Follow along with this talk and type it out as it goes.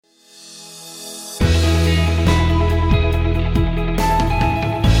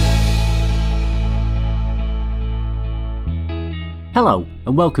Hello,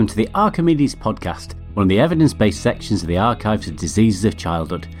 and welcome to the Archimedes podcast, one of the evidence-based sections of the Archives of Diseases of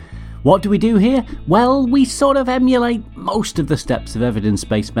Childhood. What do we do here? Well, we sort of emulate most of the steps of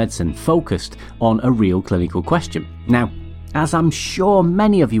evidence-based medicine focused on a real clinical question. Now, as I'm sure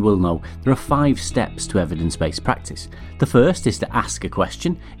many of you will know, there are 5 steps to evidence-based practice. The first is to ask a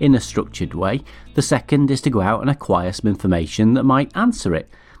question in a structured way. The second is to go out and acquire some information that might answer it.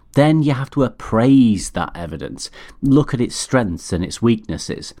 Then you have to appraise that evidence, look at its strengths and its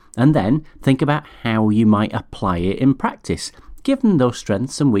weaknesses, and then think about how you might apply it in practice, given those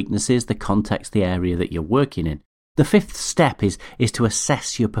strengths and weaknesses, the context, the area that you're working in. The 5th step is to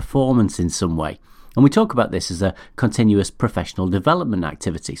assess your performance in some way. And we talk about this as a continuous professional development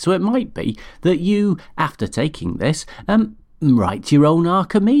activity. So it might be that you, after taking this, write your own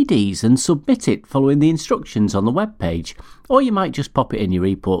Archimedes and submit it following the instructions on the webpage. Or you might just pop it in your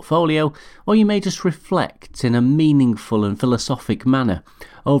e-portfolio, or you may just reflect in a meaningful and philosophic manner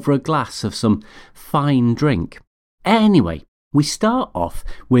over a glass of some fine drink. Anyway, we start off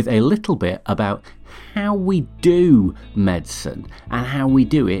with a little bit about how we do medicine and how we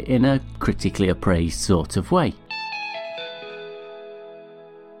do it in a critically appraised sort of way.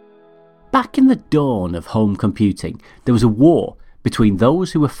 Back in the dawn of home computing, there was a war between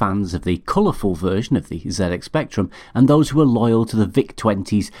those who were fans of the colourful version of the ZX Spectrum and those who were loyal to the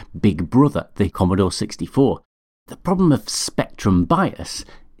VIC-20's big brother, the Commodore 64. The problem of spectrum bias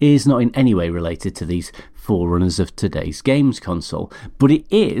is not in any way related to these forerunners of today's games console, but it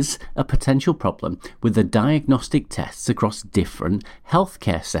is a potential problem with the diagnostic tests across different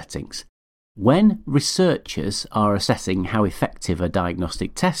healthcare settings. When researchers are assessing how effective a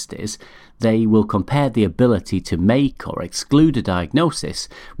diagnostic test is, they will compare the ability to make or exclude a diagnosis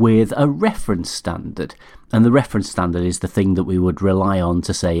with a reference standard. And the reference standard is the thing that we would rely on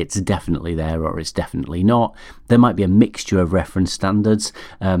to say it's definitely there or it's definitely not. There might be a mixture of reference standards.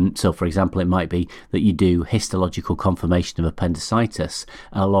 So, for example, it might be that you do histological confirmation of appendicitis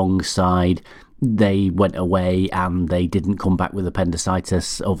alongside they went away and they didn't come back with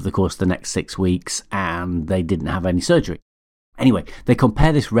appendicitis over the course of the next 6 weeks and they didn't have any surgery. Anyway, they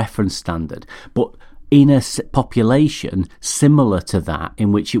compare this reference standard, but in a population similar to that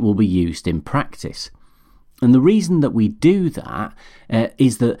in which it will be used in practice. And the reason that we do that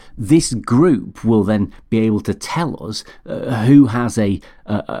is that this group will then be able to tell us who has a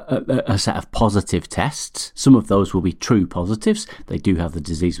set of positive tests. Some of those will be true positives. They do have the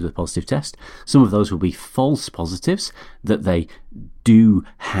disease with a positive test. Some of those will be false positives, that they don't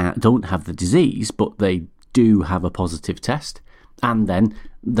have the disease, but they do have a positive test. And then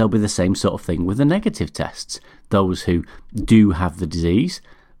there'll be the same sort of thing with the negative tests. Those who do have the disease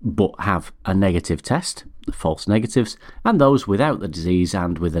but have a negative test, the false negatives, and those without the disease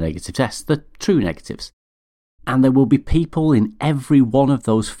and with a negative test, the true negatives. And there will be people in every one of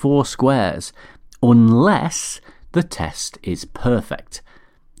those 4 squares unless the test is perfect.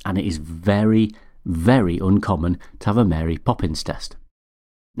 And it is very, very uncommon to have a Mary Poppins test.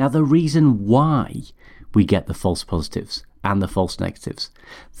 Now, the reason why we get the false positives and the false negatives,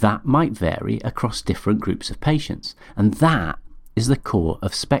 that might vary across different groups of patients, and that is the core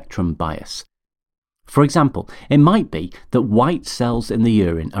of spectrum bias. For example, it might be that white cells in the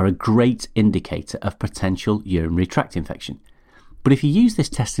urine are a great indicator of potential urinary tract infection. But if you use this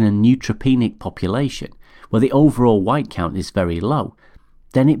test in a neutropenic population, where the overall white count is very low,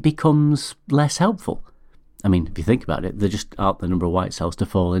 then it becomes less helpful. I mean, if you think about it, there just aren't the number of white cells to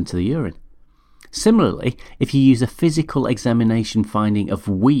fall into the urine. Similarly, if you use a physical examination finding of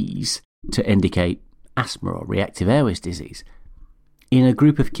wheeze to indicate asthma or reactive airways disease, in a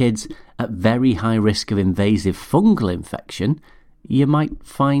group of kids at very high risk of invasive fungal infection, you might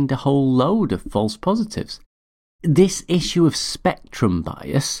find a whole load of false positives. This issue of spectrum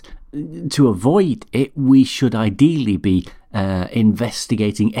bias, to avoid it, we should ideally be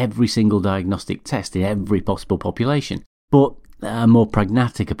investigating every single diagnostic test in every possible population. But a more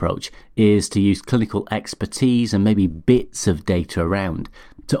pragmatic approach is to use clinical expertise and maybe bits of data around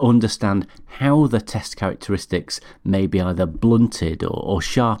to understand how the test characteristics may be either blunted or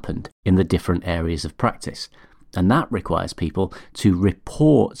sharpened in the different areas of practice. And that requires people to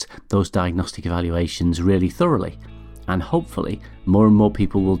report those diagnostic evaluations really thoroughly. And hopefully more and more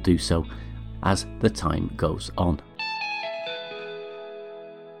people will do so as the time goes on.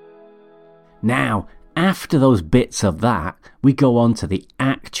 Now, after those bits of that, we go on to the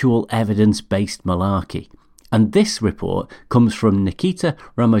actual evidence-based malarkey. And this report comes from Nikita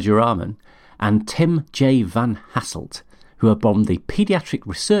Ramajaraman and Tim J. Van Hasselt, who are from the Paediatric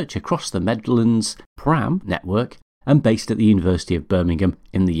Research Across the Midlands PRAM network and based at the University of Birmingham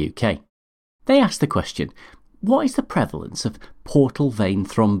in the UK. They asked the question, what is the prevalence of portal vein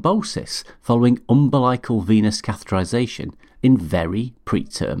thrombosis following umbilical venous catheterization in very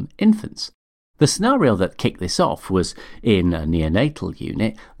preterm infants? The scenario that kicked this off was in a neonatal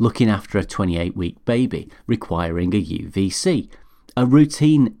unit looking after a 28-week baby requiring a UVC. A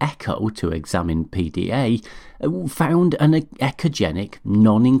routine echo to examine PDA found an echogenic,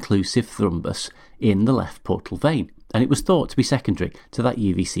 non-inclusive thrombus in the left portal vein, and it was thought to be secondary to that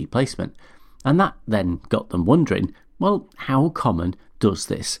UVC placement. And that then got them wondering, well, how common does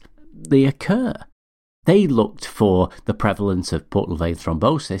this occur? They looked for the prevalence of portal vein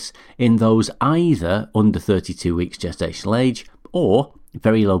thrombosis in those either under 32 weeks gestational age or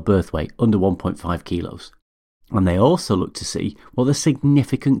very low birth weight, under 1.5 kilos. And they also looked to see what the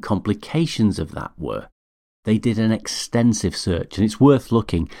significant complications of that were. They did an extensive search, and it's worth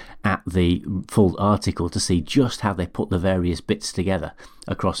looking at the full article to see just how they put the various bits together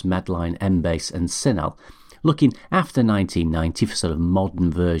across Medline, Embase and Cinel, looking after 1990 for sort of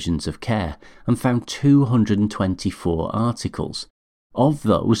modern versions of care, and found 224 articles. Of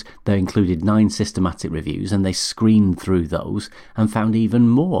those, they included 9 systematic reviews, and they screened through those and found even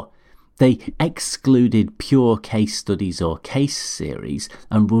more. They excluded pure case studies or case series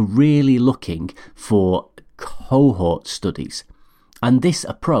and were really looking for cohort studies. And this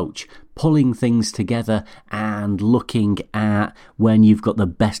approach, pulling things together and looking at when you've got the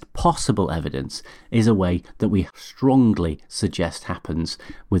best possible evidence, is a way that we strongly suggest happens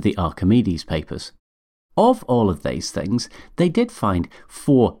with the Archimedes papers. Of all of these things, they did find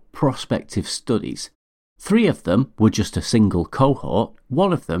 4 prospective studies. 3 of them were just a single cohort.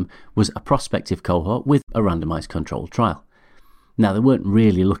 1 of them was a prospective cohort with a randomized controlled trial. Now, they weren't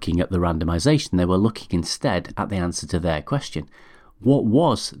really looking at the randomization, they were looking instead at the answer to their question. What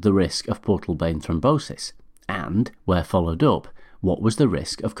was the risk of portal vein thrombosis? And, where followed up, what was the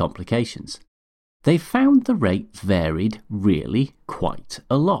risk of complications? They found the rate varied really quite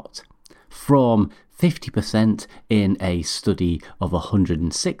a lot. From 50% in a study of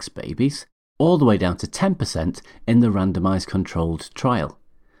 106 babies, all the way down to 10% in the randomized controlled trial.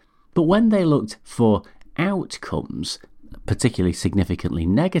 But when they looked for outcomes, particularly significantly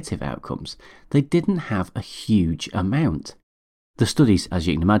negative outcomes, they didn't have a huge amount. The studies, as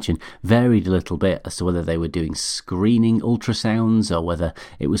you can imagine, varied a little bit as to whether they were doing screening ultrasounds or whether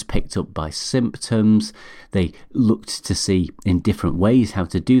it was picked up by symptoms. They looked to see in different ways how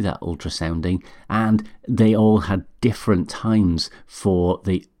to do that ultrasounding, and they all had different times for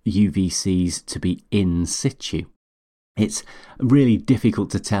the UVCs to be in situ. It's really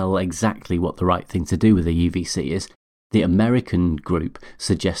difficult to tell exactly what the right thing to do with a UVC is. The American group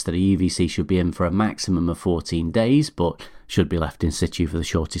suggests that a UVC should be in for a maximum of 14 days, but should be left in situ for the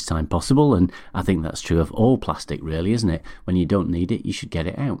shortest time possible, and I think that's true of all plastic really, isn't it? When you don't need it, you should get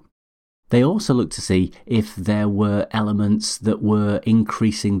it out. They also looked to see if there were elements that were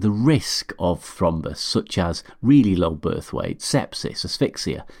increasing the risk of thrombus, such as really low birth weight, sepsis,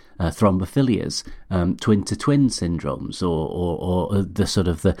 asphyxia, thrombophilias, twin-to-twin syndromes, or the sort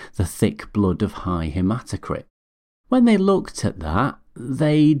of the thick blood of high hematocrit. When they looked at that,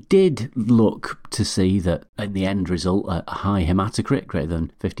 they did look to see that in the end result, a high hematocrit, greater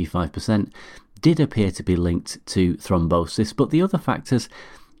than 55%, did appear to be linked to thrombosis, but the other factors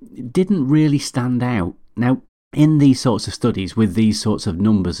didn't really stand out. Now, in these sorts of studies, with these sorts of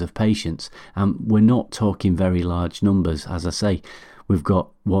numbers of patients, we're not talking very large numbers. As I say, we've got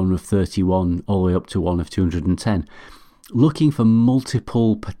 1 of 31 all the way up to 1 of 210. Looking for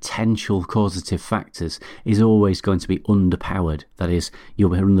multiple potential causative factors is always going to be underpowered. That is, you'll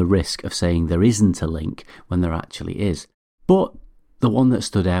run the risk of saying there isn't a link when there actually is. But the one that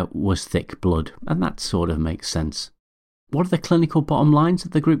stood out was thick blood, and that sort of makes sense. What are the clinical bottom lines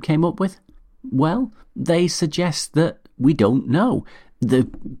that the group came up with? Well, they suggest that we don't know. The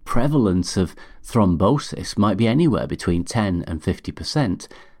prevalence of thrombosis might be anywhere between 10 and 50%,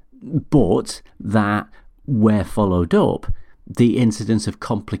 but that where followed up, the incidence of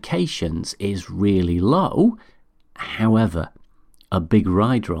complications is really low. However, a big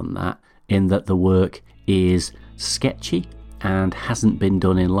rider on that in that the work is sketchy and hasn't been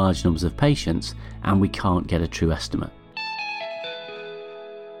done in large numbers of patients, and we can't get a true estimate.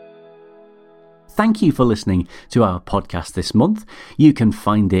 Thank you for listening to our podcast this month. You can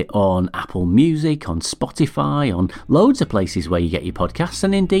find it on Apple Music, on Spotify, on loads of places where you get your podcasts,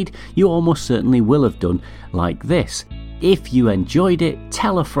 and indeed you almost certainly will have done like this. If you enjoyed it,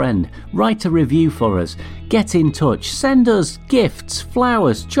 tell a friend, write a review for us, get in touch, send us gifts,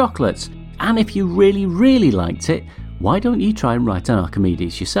 flowers, chocolates, and if you really liked it, why don't you try and write an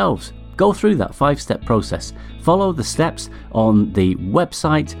Archimedes yourselves? Go through that 5-step process, follow the steps on the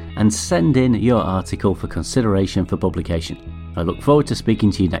website and send in your article for consideration for publication. I look forward to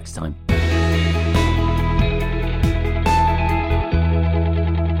speaking to you next time.